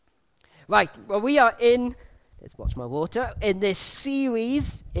Right, well, we are let's watch my water, in this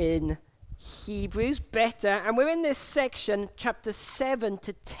series in Hebrews, Better, and we're in this section, chapter 7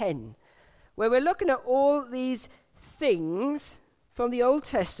 to 10, where we're looking at all these things from the Old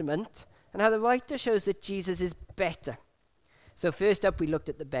Testament and how the writer shows that Jesus is better. So first up, we looked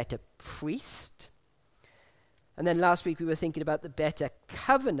at the better priest. And then last week, we were thinking about the better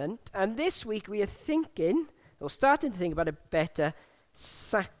covenant. And this week, we are starting to think about a better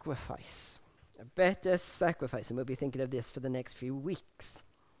sacrifice. A better sacrifice. And we'll be thinking of this for the next few weeks.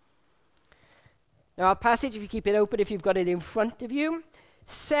 Now, our passage, if you keep it open, if you've got it in front of you,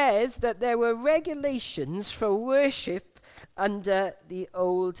 says that there were regulations for worship under the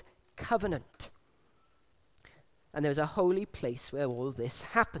Old Covenant. And there was a holy place where all this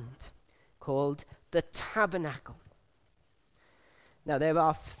happened, called the tabernacle. Now, there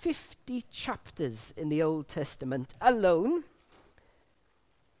are 50 chapters in the Old Testament alone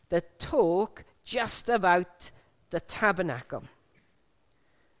that talk just about the tabernacle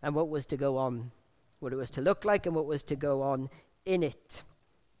and what was to go on, what it was to look like and what was to go on in it.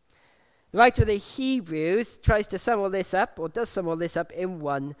 The writer of the Hebrews tries to sum all this up, or does sum all this up in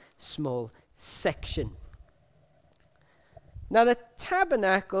one small section. Now, the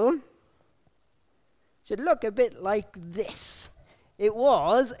tabernacle should look a bit like this. It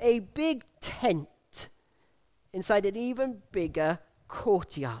was a big tent inside an even bigger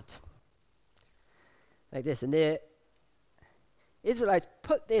courtyard. Like this. And the Israelites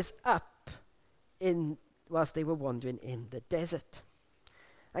put this up whilst they were wandering in the desert.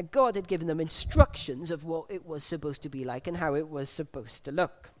 And God had given them instructions of what it was supposed to be like and how it was supposed to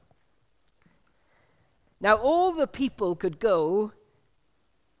look. Now, all the people could go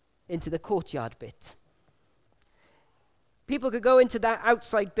into the courtyard bit. People could go into that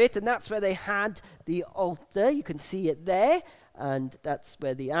outside bit, and that's where they had the altar. You can see it there, and that's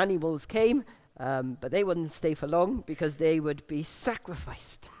where the animals came, but they wouldn't stay for long because they would be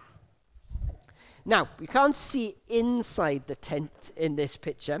sacrificed. Now, we can't see inside the tent in this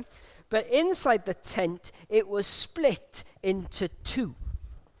picture, but inside the tent, it was split into two.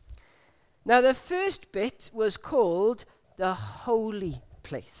 Now, the first bit was called the holy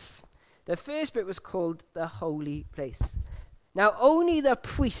place. The first bit was called the holy place. Now, only the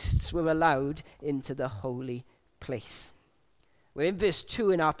priests were allowed into the holy place. We're in verse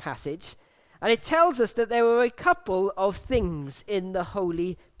 2 in our passage, and it tells us that there were a couple of things in the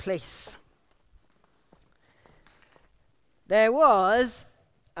holy place. There was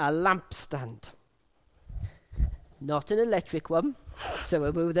a lampstand. Not an electric one, so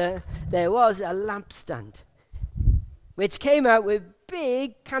we'll move there. There was a lampstand, which came out with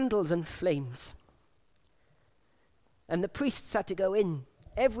big candles and flames. And the priests had to go in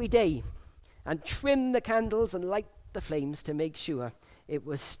every day and trim the candles and light the flames to make sure it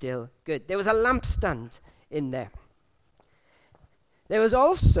was still good. There was a lampstand in there. There was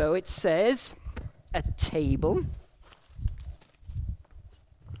also, it says, a table.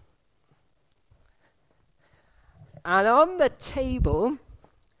 And on the table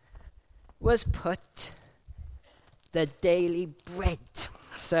was put the daily bread.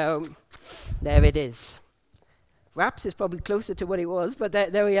 So there it is. Wraps is probably closer to what it was, but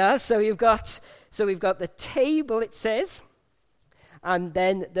there we are. So we've got the table, it says, and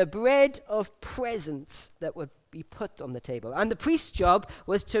then the bread of presence that would be put on the table. And the priest's job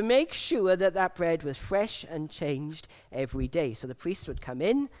was to make sure that that bread was fresh and changed every day. So the priests would come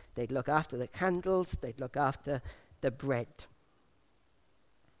in, they'd look after the candles, they'd look after the bread.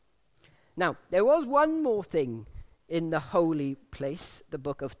 Now, there was one more thing in the holy place, the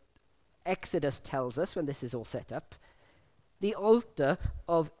book of Exodus tells us, when this is all set up, the altar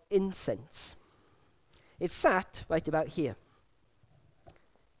of incense. It sat right about here,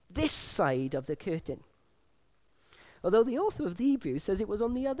 this side of the curtain. Although the author of the Hebrews says it was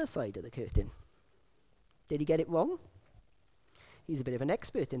on the other side of the curtain. Did he get it wrong? He's a bit of an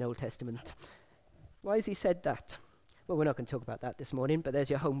expert in Old Testament. Why has he said that? Well, we're not going to talk about that this morning, but there's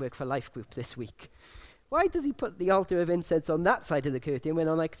your homework for life group this week. Why does he put the altar of incense on that side of the curtain when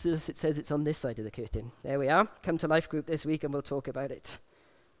on Exodus it says it's on this side of the curtain? There we are. Come to life group this week and we'll talk about it.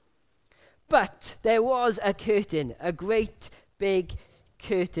 But there was a curtain, a great big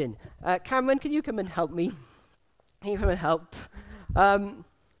curtain. Cameron, can you come and help me? Can you come and help?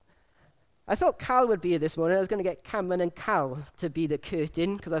 I thought Cal would be here this morning. I was going to get Cameron and Cal to be the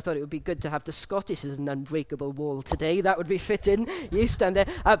curtain because I thought it would be good to have the Scottish as an unbreakable wall today. That would be fitting. You stand there.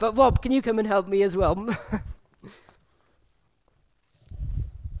 But Rob, can you come and help me as well?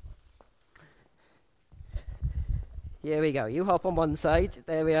 Here we go. You hop on one side.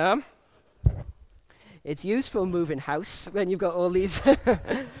 There we are. It's useful moving house when you've got all these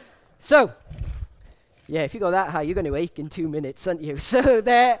So, yeah, if you go that high, you're going to ache in 2 minutes, aren't you? So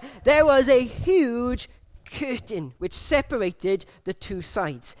there was a huge curtain which separated the two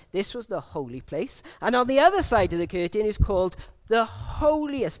sides. This was the holy place. And on the other side of the curtain is called the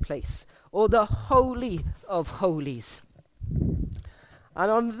holiest place, or the Holy of Holies. And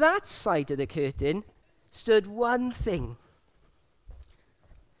on that side of the curtain stood one thing: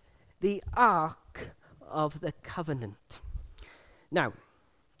 the Ark of the Covenant. Now,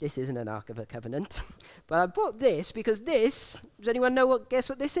 this isn't an Ark of the Covenant, but I brought this because does anyone guess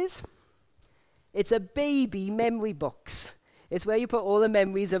what this is? It's a baby memory box. It's where you put all the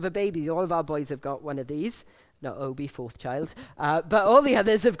memories of a baby. All of our boys have got one of these. Not Obi, fourth child. But all the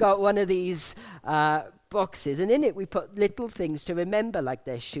others have got one of these boxes. And in it we put little things to remember, like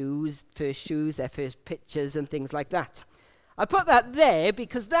their shoes, their first pictures and things like that. I put that there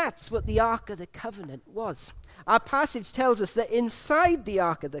because that's what the Ark of the Covenant was. Our passage tells us that inside the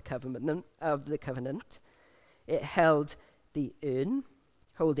Ark of the Covenant, it held the urn,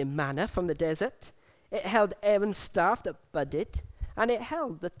 holding manna from the desert. It held Aaron's staff that budded, and it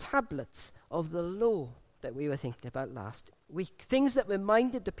held the tablets of the law that we were thinking about last week. Things that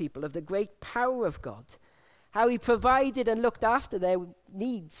reminded the people of the great power of God, how he provided and looked after their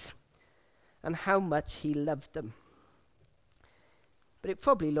needs, and how much he loved them. But it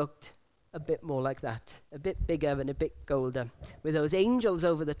probably looked a bit more like that, a bit bigger and a bit golder, with those angels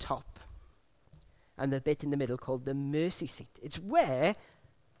over the top, and the bit in the middle called the mercy seat. It's where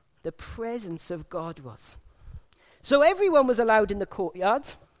the presence of God was. So everyone was allowed in the courtyard.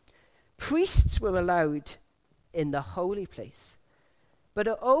 Priests were allowed in the holy place. But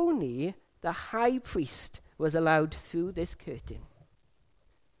only the high priest was allowed through this curtain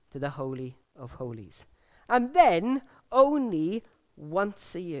to the Holy of Holies. And then only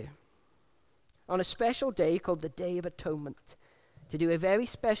once a year, on a special day called the Day of Atonement, to do a very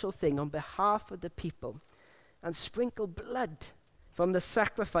special thing on behalf of the people and sprinkle blood from the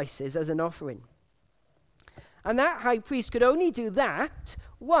sacrifices as an offering. And that high priest could only do that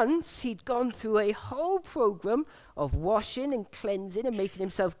once he'd gone through a whole program of washing and cleansing and making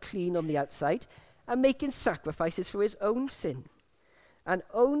himself clean on the outside and making sacrifices for his own sin. And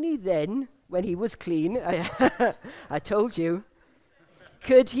only then, when he was clean, I told you,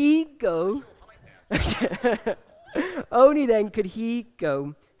 could he go, only then could he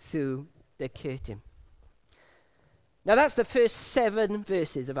go through the curtain. Now that's the first 7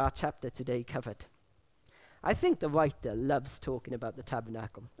 verses of our chapter today covered. I think the writer loves talking about the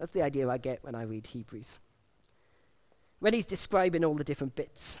tabernacle. That's the idea I get when I read Hebrews. When he's describing all the different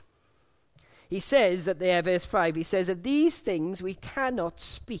bits. He says at there, verse 5, he says, of these things we cannot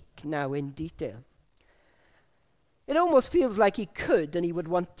speak now in detail. It almost feels like he could and he would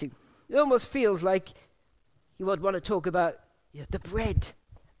want to. It almost feels like he would want to talk about the bread,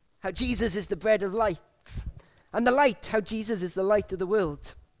 how Jesus is the bread of life, and the light, how Jesus is the light of the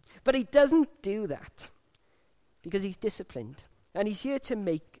world. But he doesn't do that because he's disciplined. And he's here to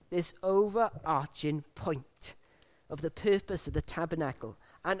make this overarching point of the purpose of the tabernacle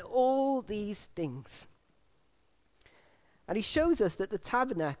and all these things. And he shows us that the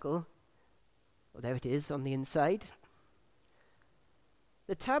tabernacle, well, there it is on the inside.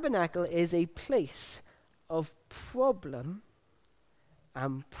 The tabernacle is a place of problem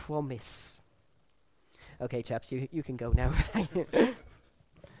and promise. Okay, chaps, you can go now.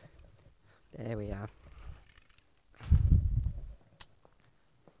 There we are.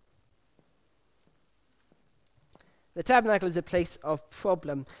 The tabernacle is a place of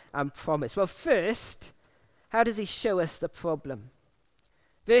problem and promise. Well, first, how does he show us the problem?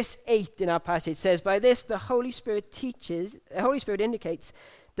 Verse 8 in our passage says, by this the Holy Spirit indicates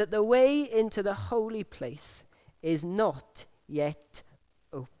that the way into the holy place is not yet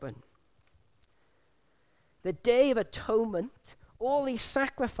open. The Day of Atonement, all these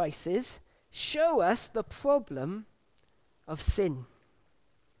sacrifices show us the problem of sin.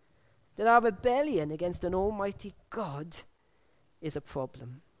 That our rebellion against an almighty God is a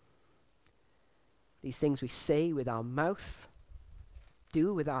problem. These things we say with our mouth,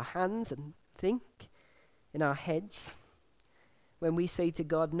 do with our hands, and think in our heads. When we say to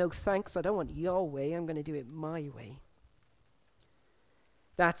God, no thanks, I don't want your way, I'm going to do it my way.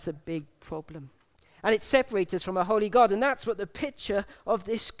 That's a big problem. And it separates us from a holy God, and that's what the picture of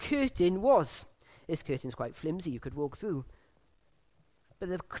this curtain was. This curtain's quite flimsy, you could walk through. But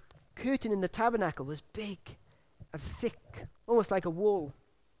the curtain in the tabernacle was big and thick, almost like a wall.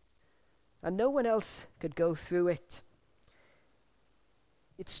 And no one else could go through it.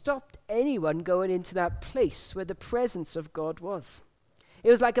 It stopped anyone going into that place where the presence of God was. It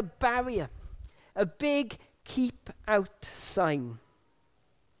was like a barrier, a big keep out sign.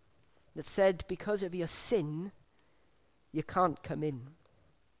 that said, because of your sin, you can't come in.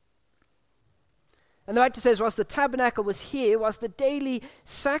 And the writer says, whilst the tabernacle was here, whilst the daily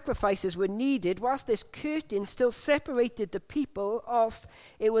sacrifices were needed, whilst this curtain still separated the people off,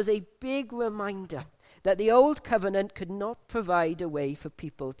 it was a big reminder that the old covenant could not provide a way for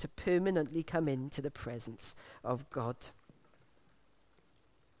people to permanently come into the presence of God.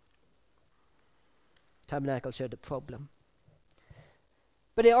 Tabernacle showed the problem.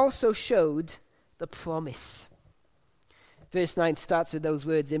 But it also showed the promise. Verse 9 starts with those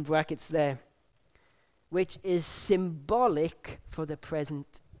words in brackets there, which is symbolic for the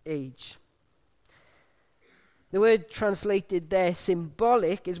present age. The word translated there,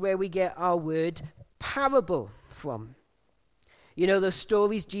 symbolic, is where we get our word parable from. You know those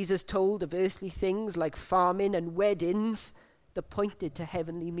stories Jesus told of earthly things like farming and weddings that pointed to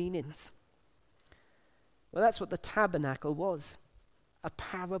heavenly meanings. Well, that's what the tabernacle was, a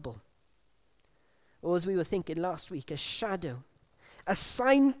parable. Or as we were thinking last week, a shadow, a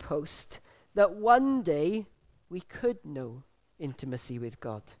signpost that one day we could know intimacy with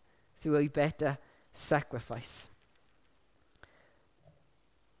God through a better sacrifice.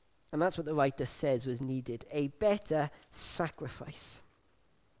 And that's what the writer says was needed, a better sacrifice.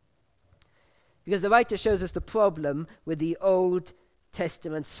 Because the writer shows us the problem with the Old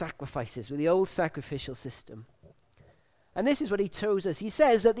Testament sacrifices, with the old sacrificial system. And this is what he tells us. He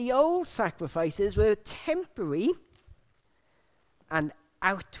says that the old sacrifices were temporary and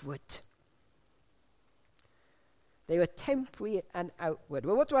outward. They were temporary and outward.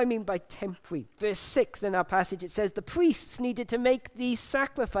 Well, what do I mean by temporary? Verse 6 in our passage, it says the priests needed to make these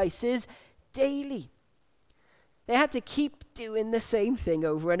sacrifices daily. They had to keep doing the same thing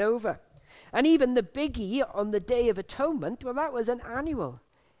over and over. And even the biggie on the Day of Atonement, well, that was an annual.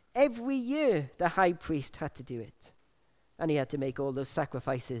 Every year the high priest had to do it. And he had to make all those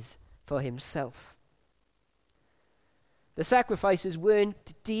sacrifices for himself. The sacrifices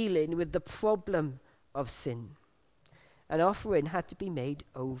weren't dealing with the problem of sin. An offering had to be made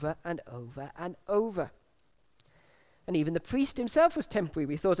over and over and over. And even the priest himself was temporary.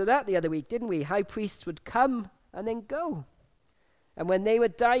 We thought of that the other week, didn't we? High priests would come and then go. And when they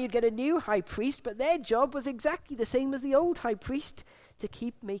would die, you'd get a new high priest, but their job was exactly the same as the old high priest, to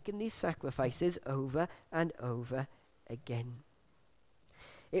keep making these sacrifices over and over again.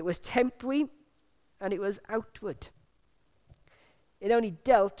 It was temporary and it was outward. It only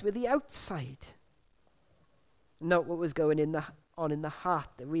dealt with the outside, not what was going on in the heart,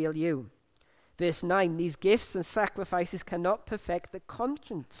 the real you. Verse 9, these gifts and sacrifices cannot perfect the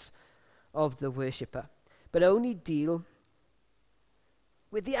conscience of the worshipper, but only deal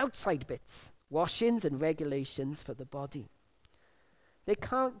with the outside bits, washings and regulations for the body. They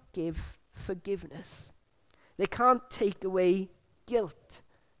can't give forgiveness. They can't take away guilt.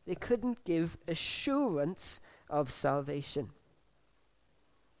 They couldn't give assurance of salvation.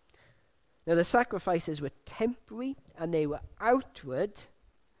 Now, the sacrifices were temporary and they were outward,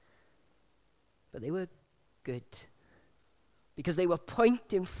 but they were good because they were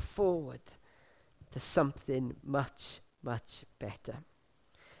pointing forward to something much, much better.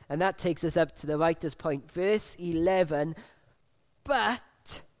 And that takes us up to the writer's point, verse 11.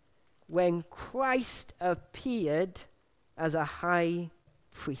 But when Christ appeared as a high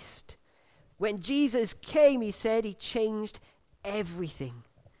priest, when Jesus came, he said he changed everything.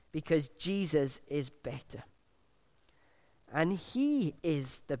 Because Jesus is better. And he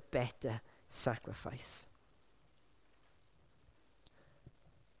is the better sacrifice.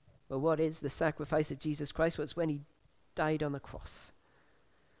 Well, what is the sacrifice of Jesus Christ? Well, it's when he died on the cross.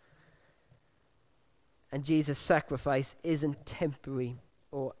 And Jesus' sacrifice isn't temporary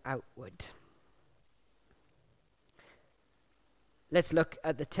or outward. Let's look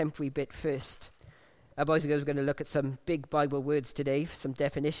at the temporary bit first. Boys and girls, we're going to look at some big Bible words today, some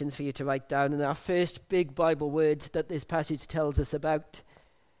definitions for you to write down. And our first big Bible word that this passage tells us about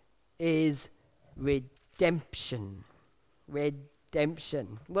is redemption.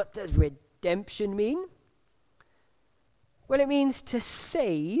 Redemption. What does redemption mean? Well, it means to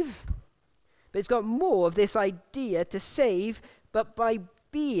save, but it's got more of this idea to save, but by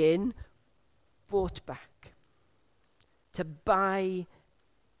being bought back. To buy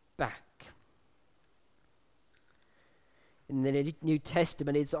back. In the New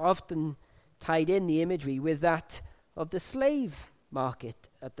Testament, it's often tied in the imagery with that of the slave market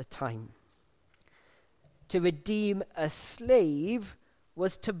at the time. To redeem a slave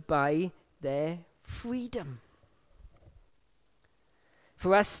was to buy their freedom.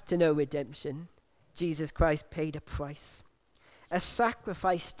 For us to know redemption, Jesus Christ paid a price, a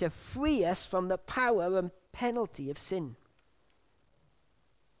sacrifice to free us from the power and penalty of sin.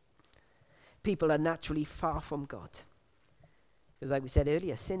 people are naturally far from God. Because like we said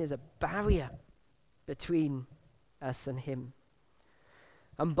earlier, sin is a barrier between us and him.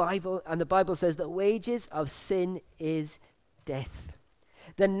 And the Bible says the wages of sin is death.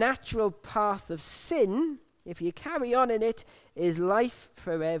 The natural path of sin, if you carry on in it, is life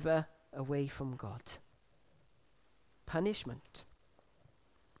forever away from God. Punishment.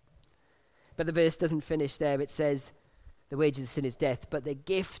 But the verse doesn't finish there. It says, the wages of sin is death, but the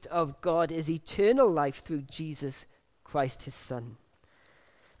gift of God is eternal life through Jesus Christ, his Son.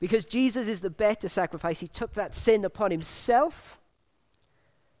 Because Jesus is the better sacrifice, he took that sin upon himself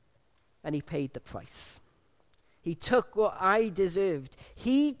and he paid the price. He took what I deserved.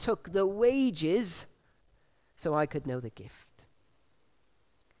 He took the wages so I could know the gift.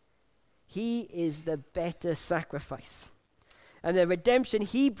 He is the better sacrifice. And the redemption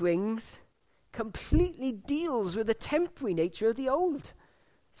he brings completely deals with the temporary nature of the old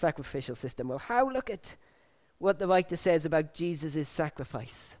sacrificial system. Well, look at what the writer says about Jesus'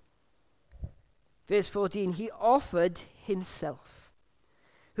 sacrifice. Verse 14, he offered himself,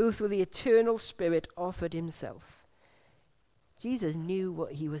 who through the eternal Spirit offered himself. Jesus knew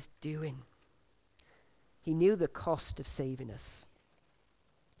what he was doing. He knew the cost of saving us.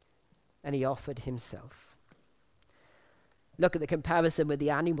 And he offered himself. Look at the comparison with the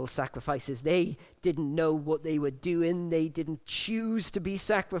animal sacrifices. They didn't know what they were doing. They didn't choose to be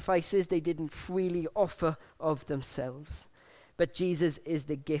sacrifices. They didn't freely offer of themselves. But Jesus is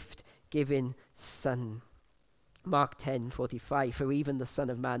the gift-giving Son. Mark 10:45, for even the Son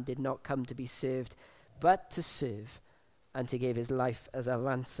of Man did not come to be served, but to serve, and to give his life as a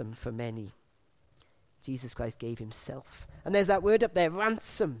ransom for many. Jesus Christ gave himself. And there's that word up there,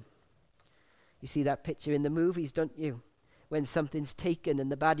 ransom. You see that picture in the movies, don't you? When something's taken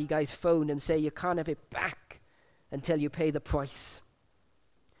and the baddie guys phone and say you can't have it back until you pay the price.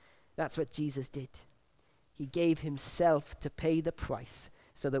 That's what Jesus did. He gave himself to pay the price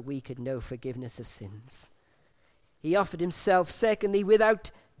so that we could know forgiveness of sins. He offered himself, secondly,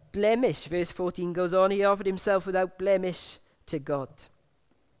 without blemish. Verse 14 goes on, he offered himself without blemish to God.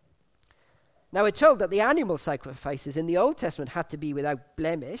 Now we're told that the animal sacrifices in the Old Testament had to be without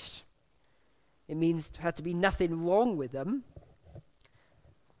blemish. It means there had to be nothing wrong with them.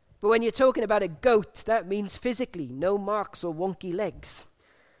 But when you're talking about a goat, that means physically, no marks or wonky legs.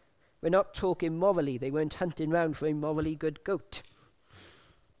 We're not talking morally. They weren't hunting around for a morally good goat.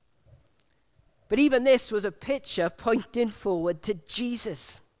 But even this was a picture pointing forward to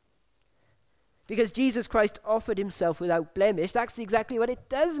Jesus. Because Jesus Christ offered himself without blemish, that's exactly what it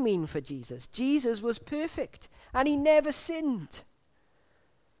does mean for Jesus. Jesus was perfect, and he never sinned.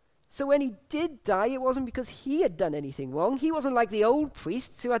 So when he did die, it wasn't because he had done anything wrong. He wasn't like the old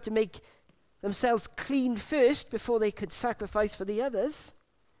priests who had to make themselves clean first before they could sacrifice for the others.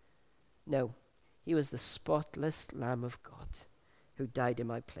 No, he was the spotless Lamb of God who died in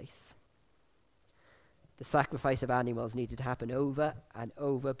my place. The sacrifice of animals needed to happen over and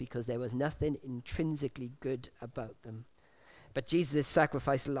over because there was nothing intrinsically good about them. But Jesus'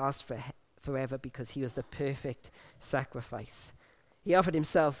 sacrifice lasts forever because he was the perfect sacrifice. He offered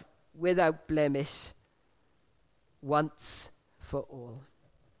himself without blemish, once for all.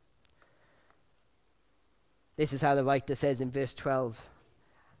 This is how the writer says in verse 12,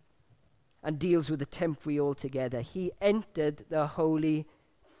 and deals with the temporary altogether. He entered the holy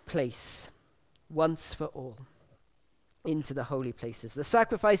place once for all, into the holy places. The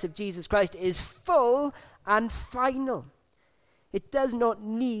sacrifice of Jesus Christ is full and final. It does not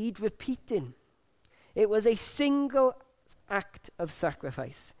need repeating. It was a single act of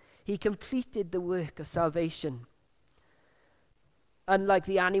sacrifice. He completed the work of salvation. Unlike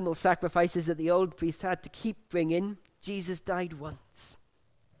the animal sacrifices that the old priests had to keep bringing, Jesus died once.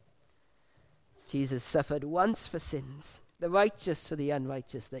 Jesus suffered once for sins, the righteous for the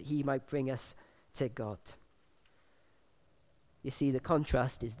unrighteous, that he might bring us to God. You see, the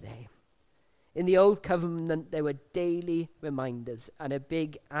contrast is there. In the old covenant, there were daily reminders and a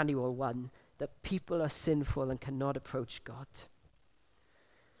big annual one that people are sinful and cannot approach God.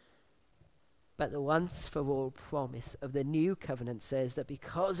 But the once-for-all promise of the new covenant says that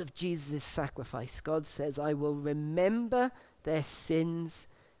because of Jesus' sacrifice, God says, I will remember their sins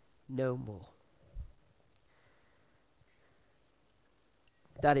no more.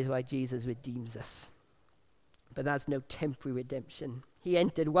 That is why Jesus redeems us. But that's no temporary redemption. He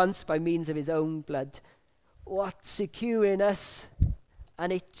entered once by means of his own blood, what securing us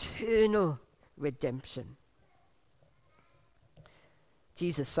an eternal redemption.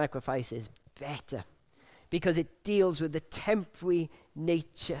 Jesus' sacrifice is better because it deals with the temporary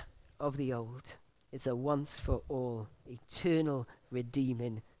nature of the old. It's a once for all, eternal,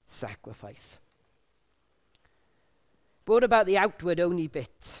 redeeming sacrifice. But what about the outward only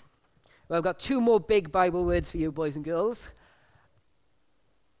bit? Well, I've got two more big Bible words for you, boys and girls.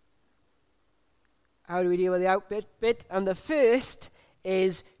 How do we deal with the outward bit? And the first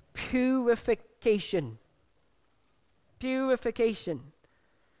is purification. Purification.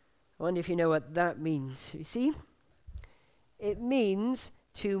 I wonder if you know what that means. You see? It means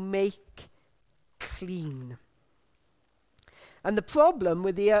to make clean. And the problem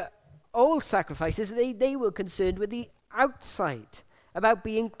with the old sacrifices, they were concerned with the outside, about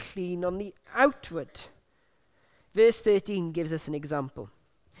being clean on the outward. Verse 13 gives us an example.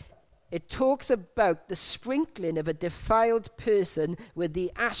 It talks about the sprinkling of a defiled person with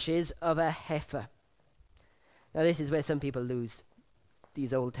the ashes of a heifer. Now this is where some people lose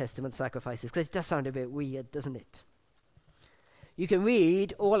these Old Testament sacrifices, because it does sound a bit weird, doesn't it? You can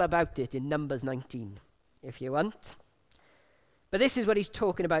read all about it in Numbers 19, if you want. But this is what he's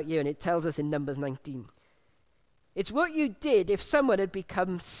talking about here, and it tells us in Numbers 19. It's what you did if someone had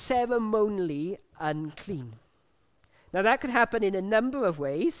become ceremonially unclean. Now that could happen in a number of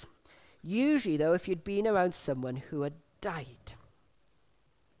ways. Usually, though, if you'd been around someone who had died.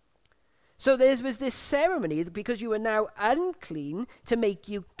 So there was this ceremony, because you were now unclean, to make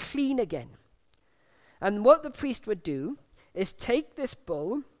you clean again. And what the priest would do is take this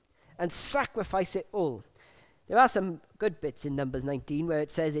bull and sacrifice it all. There are some good bits in Numbers 19 where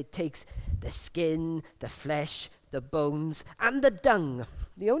it says it takes the skin, the flesh, the bones, and the dung.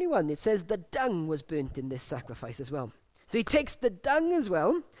 The only one, it says the dung was burnt in this sacrifice as well. So he takes the dung as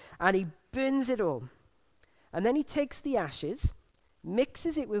well, and he burns it all. And then he takes the ashes,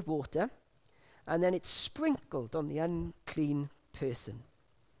 mixes it with water, and then it's sprinkled on the unclean person.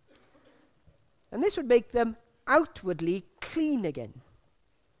 And this would make them outwardly clean again.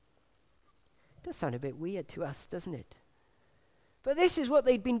 It does sound a bit weird to us, doesn't it? But this is what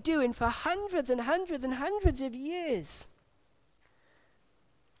they'd been doing for hundreds and hundreds and hundreds of years.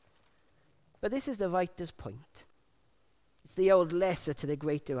 But this is the writer's point. It's the old lesser to the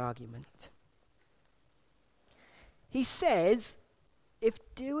greater argument. He says, if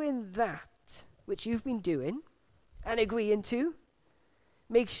doing that which you've been doing and agreeing to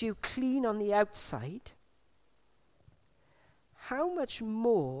makes you clean on the outside, how much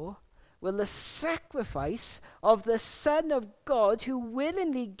more will the sacrifice of the Son of God, who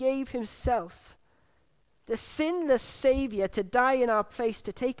willingly gave himself, the sinless Saviour, to die in our place,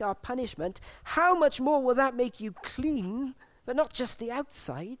 to take our punishment, how much more will that make you clean, but not just the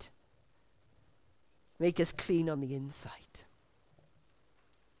outside? Make us clean on the inside.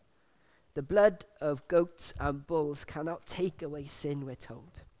 The blood of goats and bulls cannot take away sin, we're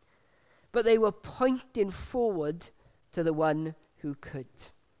told. But they were pointing forward to the one who could.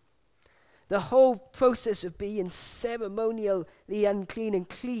 The whole process of being ceremonially unclean and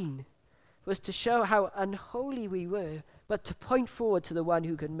clean was to show how unholy we were, but to point forward to the one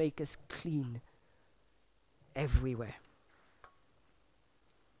who could make us clean everywhere.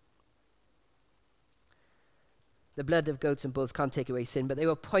 The blood of goats and bulls can't take away sin, but they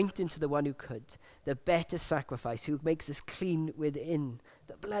were pointing to the one who could, the better sacrifice, who makes us clean within.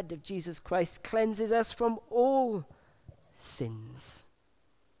 The blood of Jesus Christ cleanses us from all sins.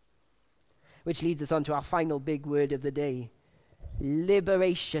 Which leads us on to our final big word of the day,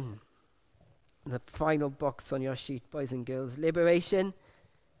 liberation. The final box on your sheet, boys and girls. Liberation,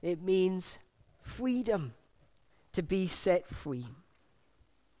 it means freedom, to be set free.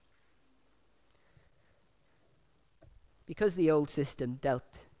 Because the old system dealt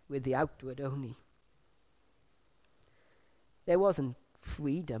with the outward only, there wasn't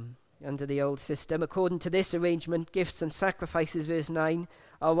freedom under the old system. According to this arrangement, gifts and sacrifices, verse 9,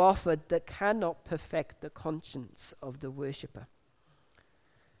 are offered that cannot perfect the conscience of the worshipper.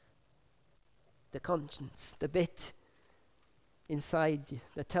 The conscience, the bit inside you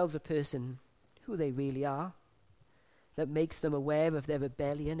that tells a person who they really are, that makes them aware of their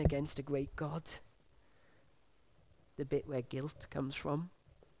rebellion against a great God. The bit where guilt comes from.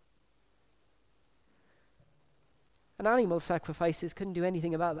 And animal sacrifices couldn't do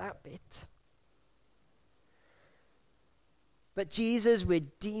anything about that bit. But Jesus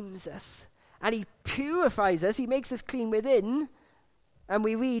redeems us, and he purifies us. He makes us clean within, and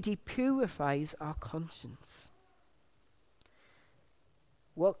we read he purifies our conscience.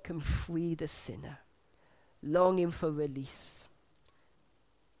 What can free the sinner, longing for release?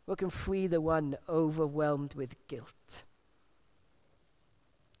 What can free the one overwhelmed with guilt?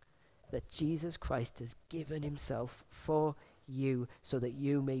 That Jesus Christ has given himself for you so that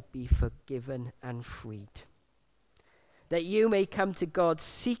you may be forgiven and freed. That you may come to God,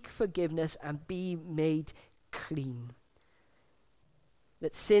 seek forgiveness, and be made clean.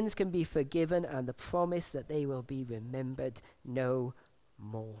 that sins can be forgiven, and the promise that they will be remembered no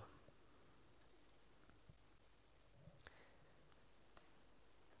more.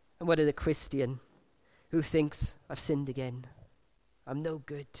 And what of the Christian who thinks, I've sinned again, I'm no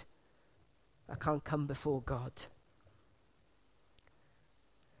good, I can't come before God?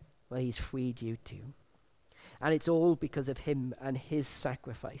 Well, he's freed you too. And it's all because of him and his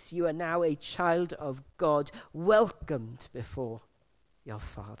sacrifice. You are now a child of God, welcomed before your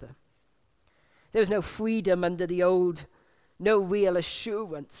Father. There was no freedom under the old, no real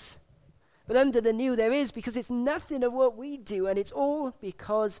assurance. But under the new there is, because it's nothing of what we do, and it's all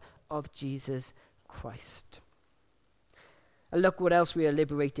because of Jesus Christ. And look what else we are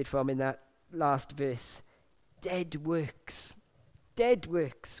liberated from in that last verse. Dead works. Dead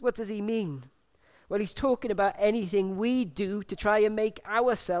works. What does he mean? Well, he's talking about anything we do to try and make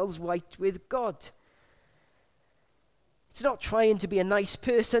ourselves right with God. It's not trying to be a nice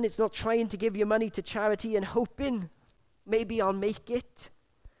person. It's not trying to give your money to charity and hoping maybe I'll make it.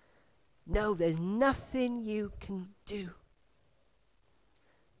 No, there's nothing you can do.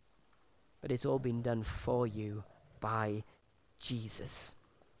 But it's all been done for you by Jesus.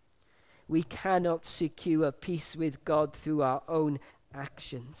 We cannot secure peace with God through our own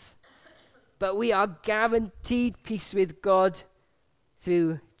actions. But we are guaranteed peace with God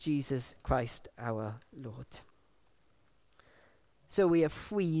through Jesus Christ our Lord. So we are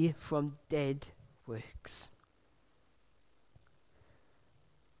free from dead works.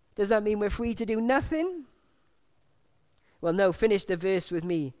 Does that mean we're free to do nothing? Well, no, finish the verse with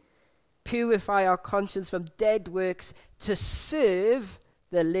me. Purify our conscience from dead works to serve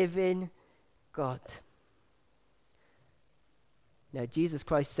the living God. Now, Jesus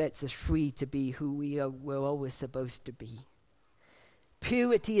Christ sets us free to be who we're always supposed to be.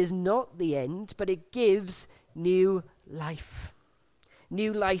 Purity is not the end, but it gives new life.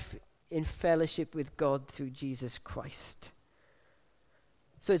 New life in fellowship with God through Jesus Christ.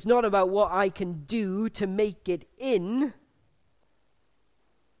 So it's not about what I can do to make it in,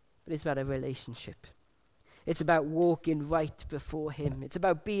 but it's about a relationship. It's about walking right before him. It's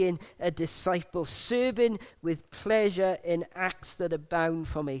about being a disciple, serving with pleasure in acts that abound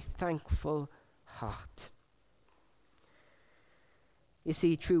from a thankful heart. You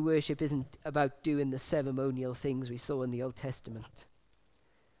see, true worship isn't about doing the ceremonial things we saw in the Old Testament.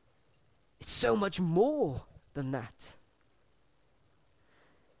 It's so much more than that.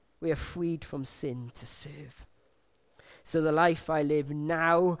 We are freed from sin to serve. So the life I live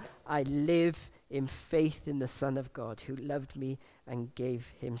now, I live in faith in the Son of God who loved me and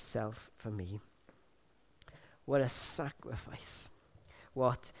gave himself for me. What a sacrifice.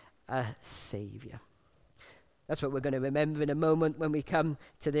 What a Saviour. That's what we're going to remember in a moment when we come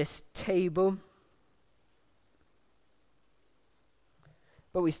to this table.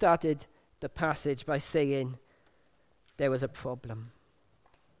 But we started the passage by saying there was a problem.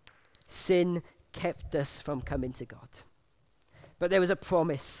 Sin kept us from coming to God. But there was a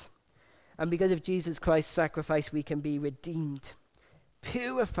promise. And because of Jesus Christ's sacrifice, we can be redeemed,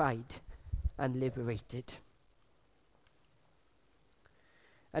 purified, and liberated.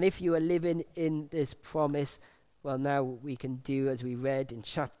 And if you are living in this promise, well, now we can do as we read in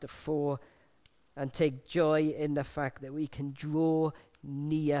chapter 4 and take joy in the fact that we can draw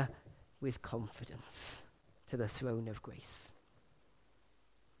near with confidence to the throne of grace.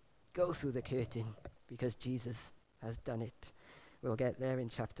 Go through the curtain because Jesus has done it. We'll get there in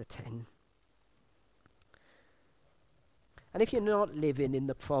chapter 10. And if you're not living in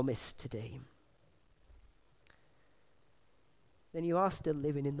the promise today, then you are still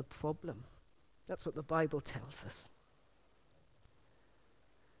living in the problem. That's what the Bible tells us.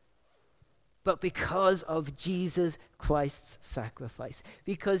 But because of Jesus Christ's sacrifice,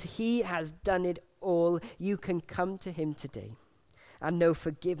 because he has done it all, you can come to him today and know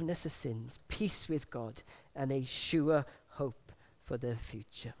forgiveness of sins, peace with God, and a sure hope for the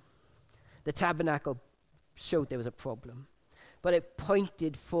future. The tabernacle showed there was a problem, but it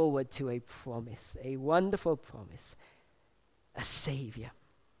pointed forward to a promise, a wonderful promise, a Saviour.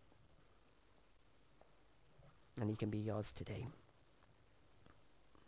 And he can be yours today.